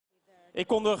Ik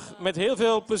kondig met heel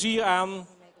veel plezier aan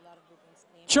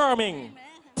Charming,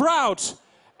 Proud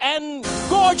en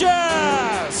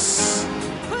Gorgeous!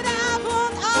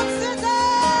 Goedenavond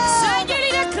Amsterdam! Zijn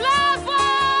jullie er klaar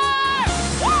voor?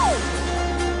 Woo!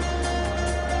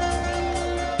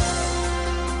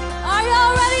 Are you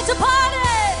all ready to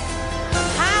party?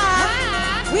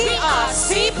 Hi, we are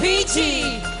CPG.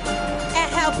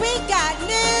 And we got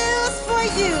news for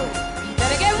you.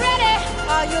 Better get ready.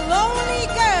 All you lonely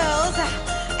girls,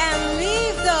 and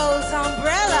leave those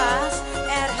umbrellas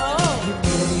at home.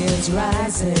 Humidity is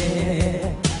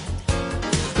rising,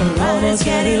 the road is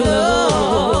getting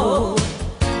low.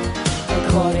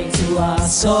 According to our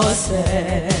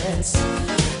sources,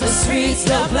 the street's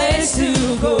the place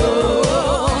to go.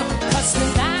 'Cause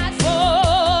tonight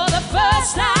for the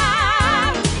first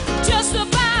time, just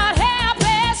about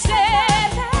helpless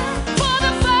dead. For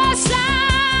the first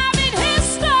time in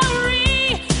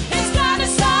history, it's gonna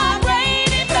start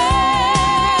raining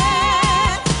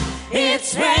men.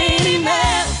 It's raining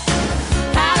men.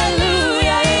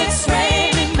 Hallelujah, it's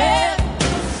raining men.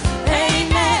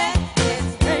 Amen.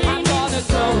 I'm gonna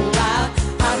go out,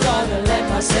 I'm gonna let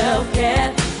myself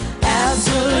get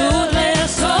absolutely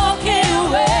soaking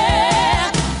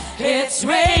wet. It's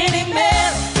raining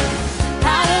men.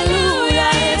 Hallelujah,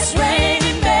 it's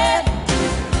raining men.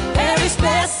 Every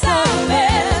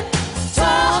specimen,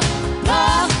 tall,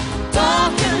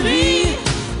 dark and lean,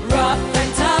 rough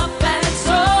and tough and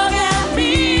strong and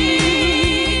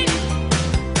mean.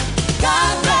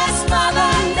 God bless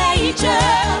Mother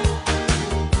Nature.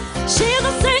 She's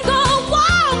a single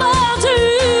woman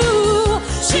too.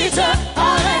 She took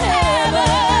all to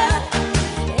heaven.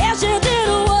 Yeah, she did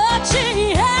what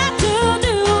she had to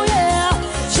do, yeah.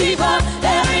 She brought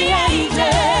every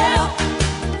angel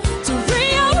to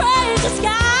rearrange the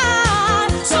sky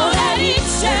so that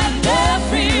each and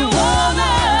every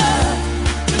woman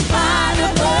could find a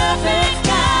perfect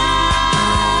guy.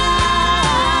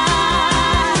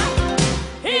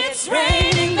 It's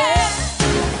raining men.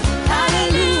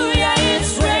 Hallelujah,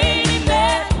 it's raining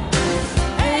men.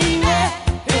 Amen.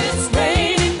 It's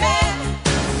raining men.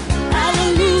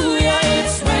 Hallelujah,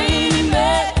 it's raining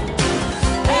men.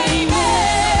 Amen.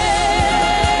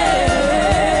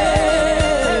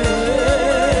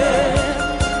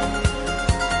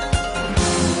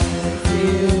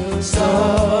 Feel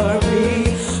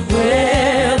sorry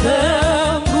where the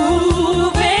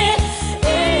movie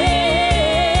is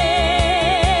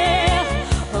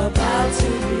about to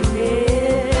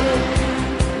begin.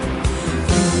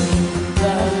 Feel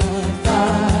the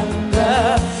thunder,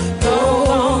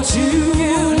 don't you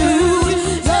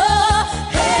lose your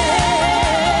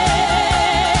head.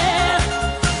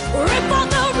 Rip on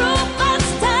the roof and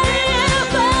stay in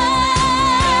bed.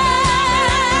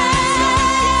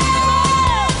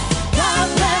 God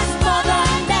bless Mother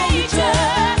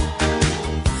Nature.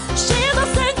 She's a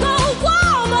single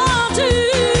woman too.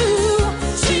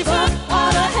 She put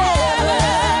all to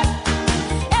heaven,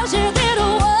 and she did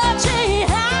what she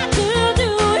had to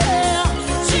do, yeah.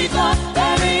 She brought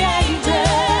every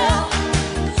angel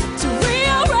to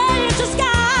rearrange the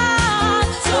sky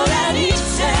so that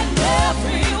each and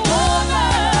every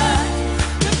woman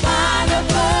could find a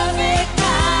perfect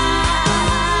guy.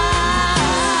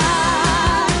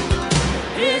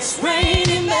 It's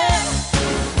raining men.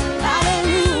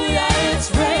 Hallelujah, it's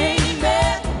raining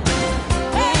men.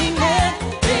 Amen.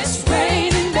 It's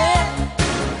raining men.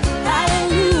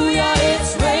 Hallelujah,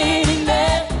 it's raining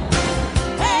men.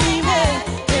 Amen.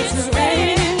 It's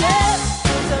raining men.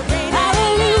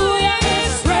 Hallelujah,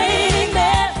 it's raining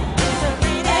men.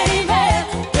 Amen.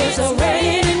 It's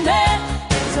raining men.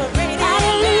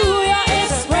 Hallelujah,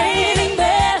 it's raining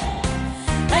men.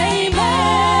 Amen.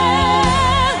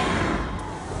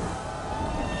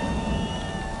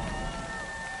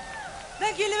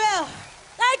 Dank jullie wel.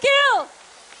 Thank you.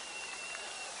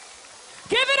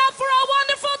 Give it up for our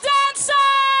wonderful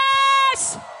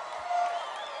dancers.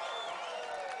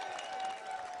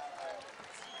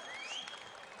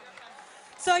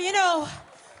 So, you know,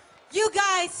 you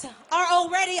guys are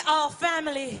already our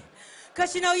family.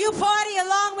 Because, you know, you party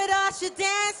along with us, you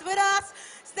dance with us,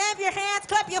 stamp your hands,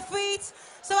 clap your feet.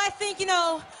 So I think, you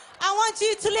know, I want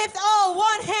you to lift all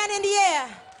one hand in the air.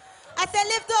 I said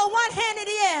lift all one hand in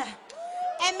the air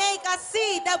and make us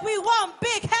see that we one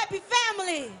big happy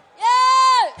family.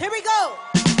 Yeah. Here we go.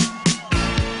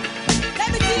 Let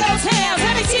me see those hands,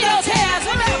 let me see those hands.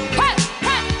 Hey,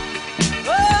 hey.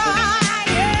 Oh,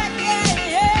 yeah, yeah,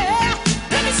 yeah.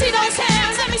 Let me see those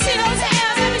hands. Let me see those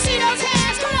hands. Let me see those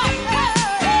hands. Come on.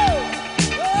 Hey.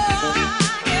 Oh,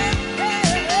 yeah,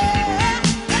 yeah, yeah.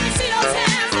 Let me see those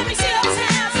hands. Let me see those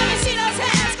hands. Let me see those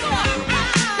hands. Come on.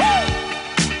 Woo.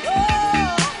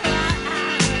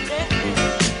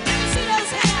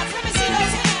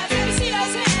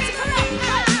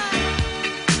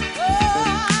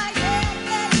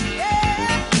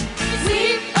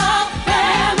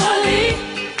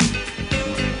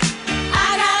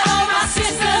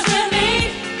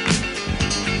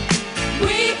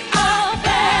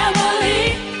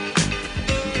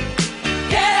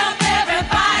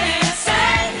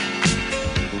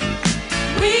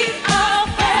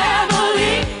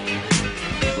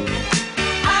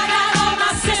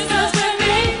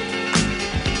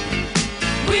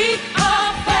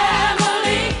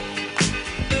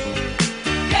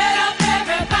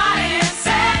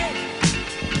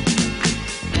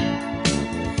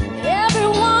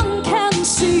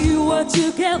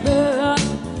 together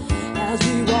as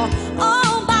we walk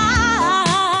on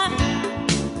by.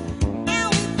 And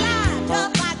we fly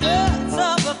just like birds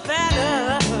of a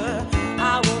feather.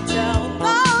 I won't tell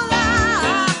no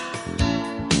lie.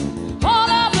 All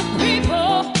of the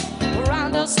people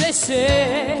around us, they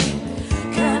say,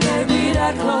 can they be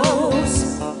that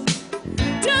close?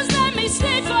 Just let me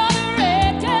stay for the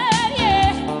record,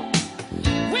 yeah.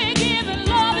 We're giving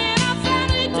love in our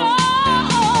family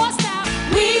doors now.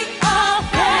 We are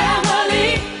family.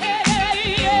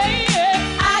 Hey, yeah,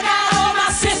 yeah. I got all my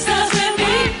sisters with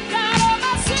me. Got all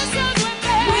my sisters with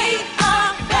me. We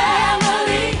are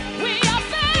family. We are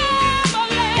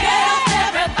family. Get up,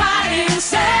 everybody, and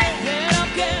say.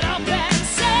 Get up and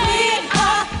say. We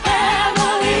are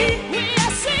family. We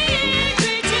are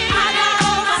CPG. I got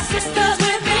all my sisters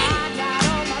with me. I got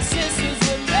all my sisters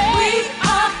with me. We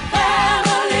are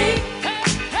family. Hey,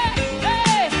 hey,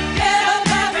 hey. Get up,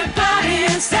 everybody,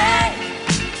 and say.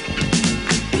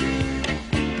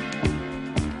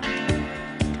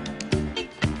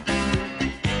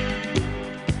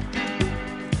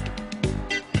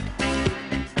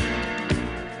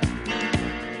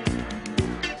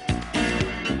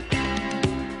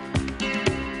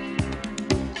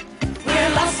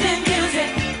 We're lost in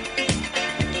music,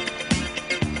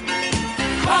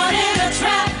 caught in a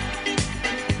trap,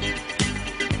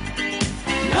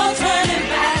 no turning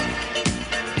back.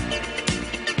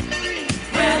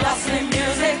 We're lost in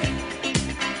music,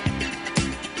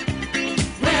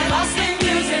 we're lost in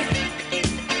music.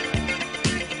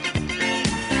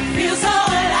 Feel so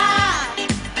alive.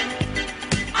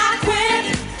 I quit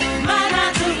my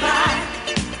 9 to 5.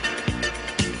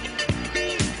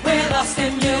 We're lost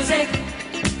in music.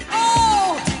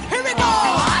 Oh, here we go.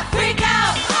 I freak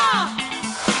out.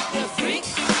 The freak,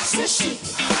 so she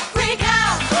freak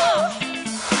out.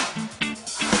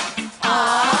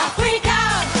 Freak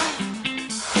out.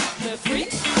 The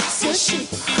freak, so she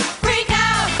freak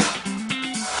out.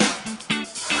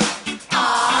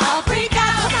 Freak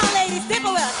out. Come on, ladies, dip it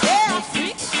up. Yeah. The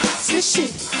freak, so she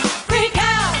freak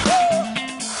out.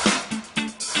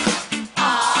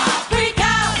 Freak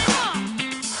out.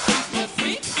 The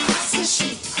freak, so she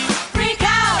freak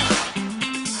out.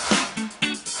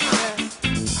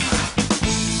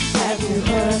 Have you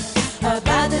heard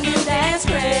about the new dance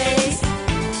craze?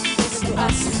 Listen to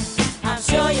us, I'm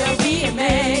sure you'll be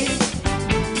amazed.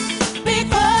 Big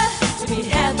fun to be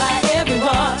had by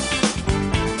everyone.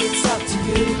 It's up to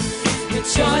you, it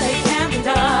surely can be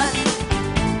done.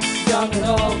 Young and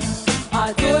old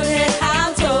are doing it,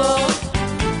 I'm told.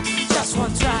 Just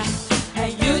one try,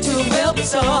 and you too will be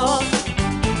sold.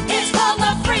 It's called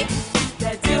the freak,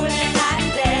 they're doing it night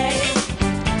and day.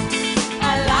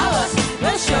 Allow us,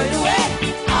 we'll show you the way.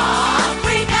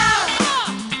 Freak out.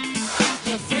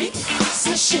 The freak,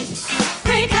 so she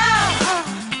freak out.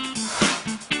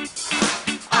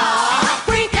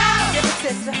 Freak out. Give it,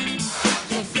 sister.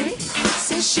 The freak,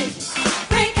 so she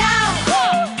freak out.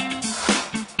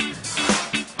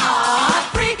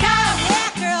 Freak out. Yeah,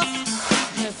 girls.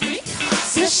 The freak,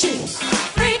 so she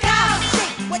freak out.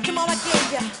 What your mama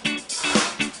gave ya?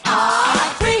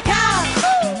 Freak out.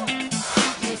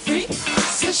 The freak,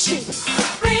 so she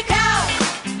freak out.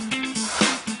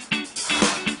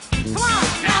 Come on,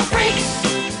 now freak.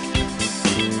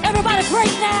 Everybody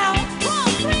break now. Come on,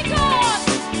 freak on.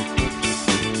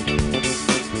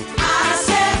 I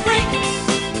said freak.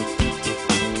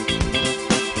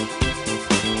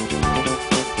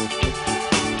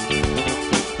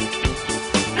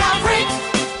 Now freak.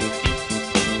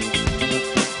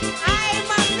 I ain't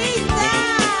my feet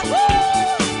down. Woo!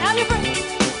 Now you freak.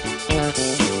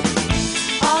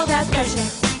 All that pressure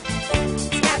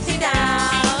got you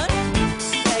down.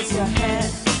 Place your head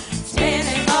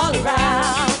spinning all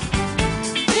around.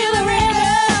 Feel the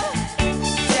rhythm,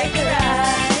 take the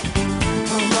ride.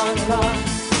 Come on along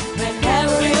and have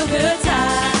a real good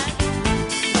time.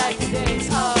 Like the days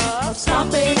of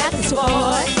stomping at the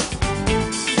Savoy.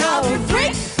 Now we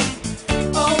freak,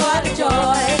 oh what a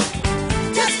joy.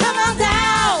 Just come on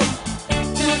down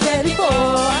to 34.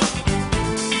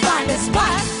 Find a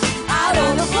spot out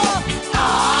on the floor.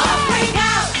 Freak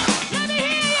out. Let me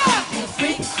hear ya. The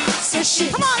freak, so she.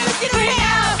 Come on, let's get freak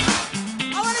out.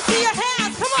 I want to see your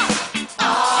hands. Come on.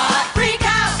 Freak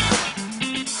out.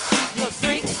 The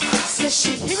freak, so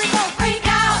she. Here we go. Freak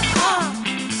out.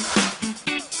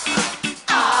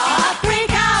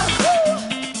 Freak out.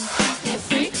 The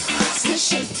freak, so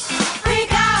she.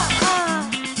 Freak out.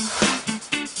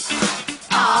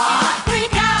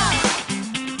 Freak out.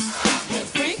 The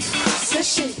freak, so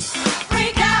she.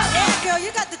 Freak out. Yeah, girl,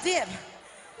 you got the dip.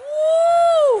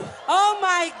 Woo! Oh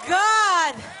my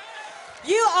God.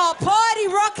 You are party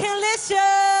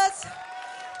rockin'licious.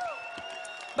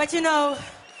 But you know,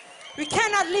 we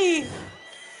cannot leave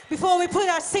before we put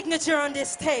our signature on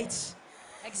this stage.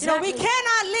 Exactly. You know, we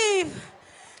cannot leave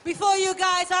before you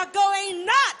guys are going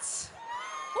nuts.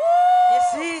 You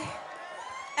see?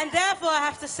 And therefore, I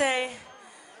have to say,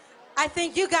 I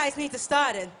think you guys need to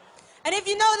start it. And if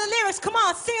you know the lyrics, come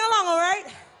on, sing along, all right?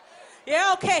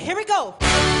 Yeah, okay, here we go.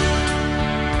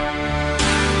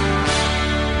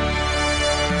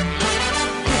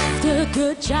 A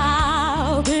good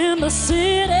job in the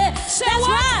city. That's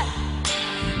right.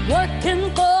 Working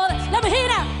for the, let me hear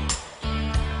that.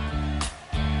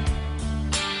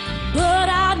 But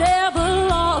I never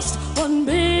lost 1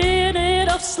 minute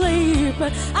of sleep.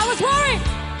 I was worried.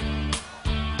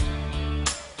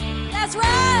 That's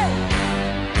right.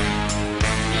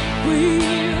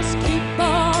 Wheels keep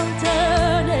on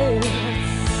turning.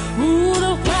 Ooh,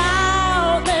 the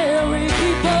proud Mary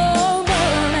keep on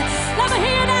burning. Let me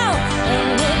hear now.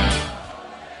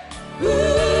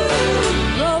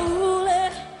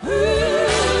 Rolling,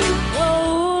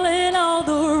 rolling on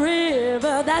the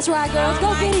river. That's right, girls. Go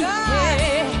get it.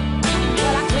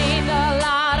 Well, I cleaned a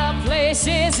lot of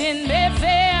places in Memphis.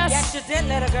 Yes, you did,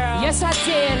 little girl. Yes, I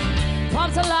did.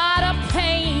 Pumped a lot of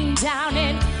pain down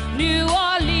in New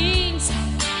Orleans.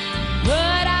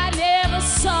 But I never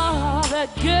saw the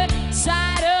good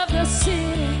side of the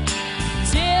city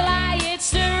till I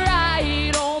hitched a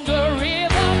ride on the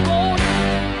riverboat.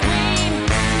 Queen,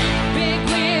 big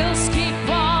wheels keep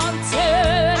on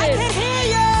turning. I can hear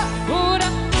you.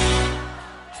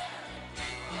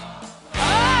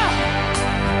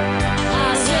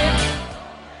 I said,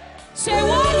 say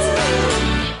what?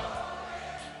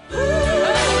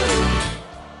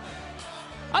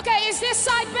 Okay, is this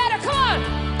side better? Come on.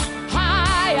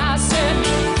 Hi, I said,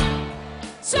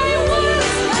 say what?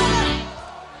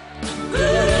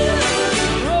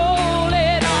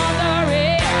 Rolling on the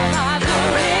river,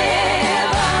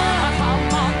 come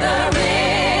on the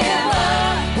river,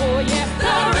 oh yeah,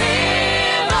 the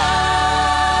river.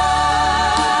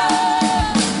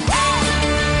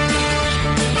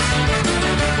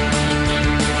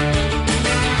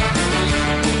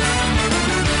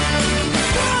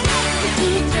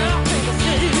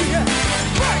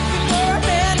 Working for a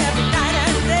man every night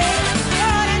and day.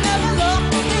 Lord, I never lost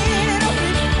 1 minute of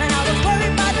sleep, and I was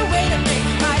worried about the way that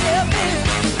things might have been.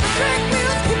 Big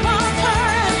wheels keep on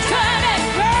turning, turning,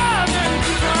 rolling,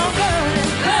 keep on rolling,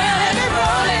 rolling and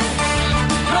rolling,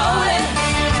 rolling,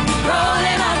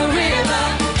 rolling on the river,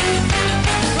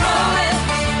 rolling,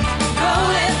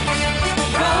 rolling,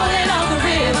 rolling on the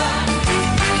river,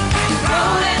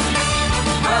 rolling,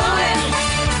 rolling,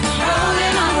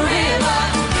 rolling on the river.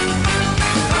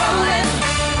 Rolling,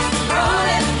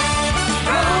 rolling,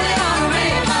 rolling on the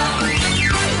river.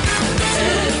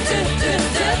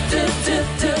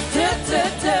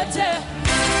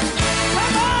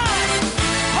 Come on!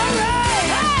 All right!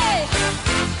 Hey!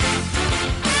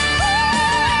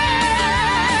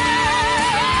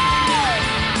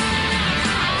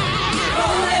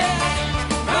 Rolling,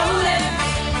 rolling,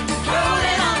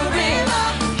 rolling on the river.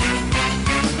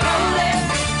 Rolling,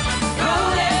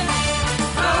 rolling,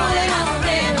 rolling on the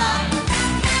river.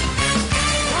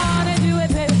 Wanna do it,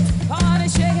 baby. Wanna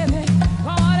shake it, baby.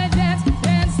 Wanna dance,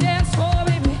 dance, dance for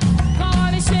me, baby.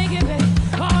 Wanna shake it, baby.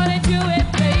 Wanna do it,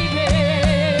 baby.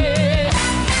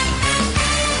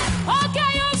 Oké,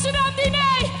 jongens en dames,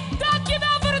 diner.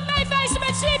 Dankjewel voor het meefeesten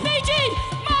met CPG.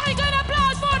 Mag ik een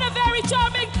applaus voor de very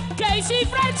charming Casey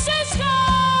Francisco?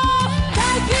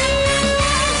 Thank you,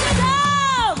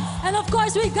 Amsterdam! And of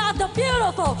course, we got the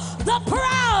beautiful, the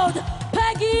proud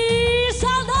Peggy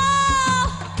Saldal.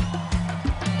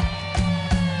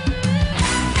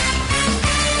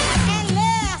 And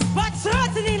last but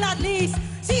certainly not least,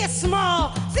 she is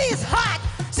small, she is hot,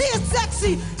 she is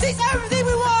sexy, she's everything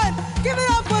we want. Give it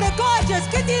up for the gorgeous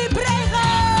Kitty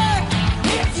Breger.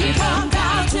 If you come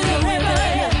down to the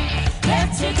river,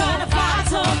 bet you're gonna find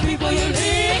some people you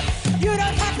need. You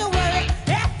don't have to worry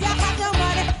if you have no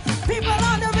money. People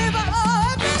on the river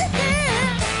are really here.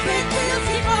 Big wheels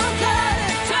keep on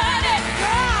turning, turning,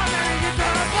 rolling,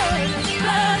 keep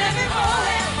on rolling, rolling and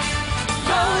rolling,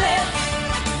 rolling,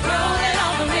 rolling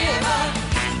on the river,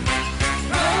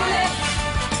 rolling,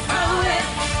 rolling,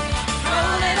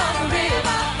 rolling on the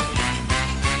river,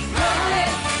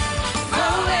 rolling,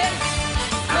 rolling,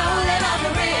 rolling on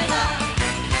the river,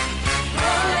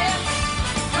 rolling,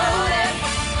 rolling,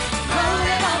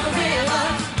 rolling on the river.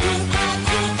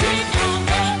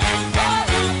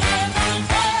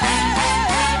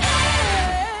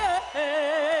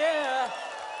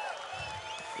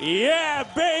 Yeah,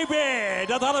 baby!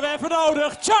 Dat hadden we even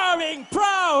nodig. Charming,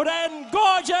 proud and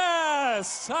gorgeous!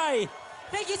 Gorgeous! Hi.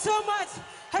 Thank you so much.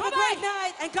 Have a great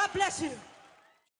night and God bless you.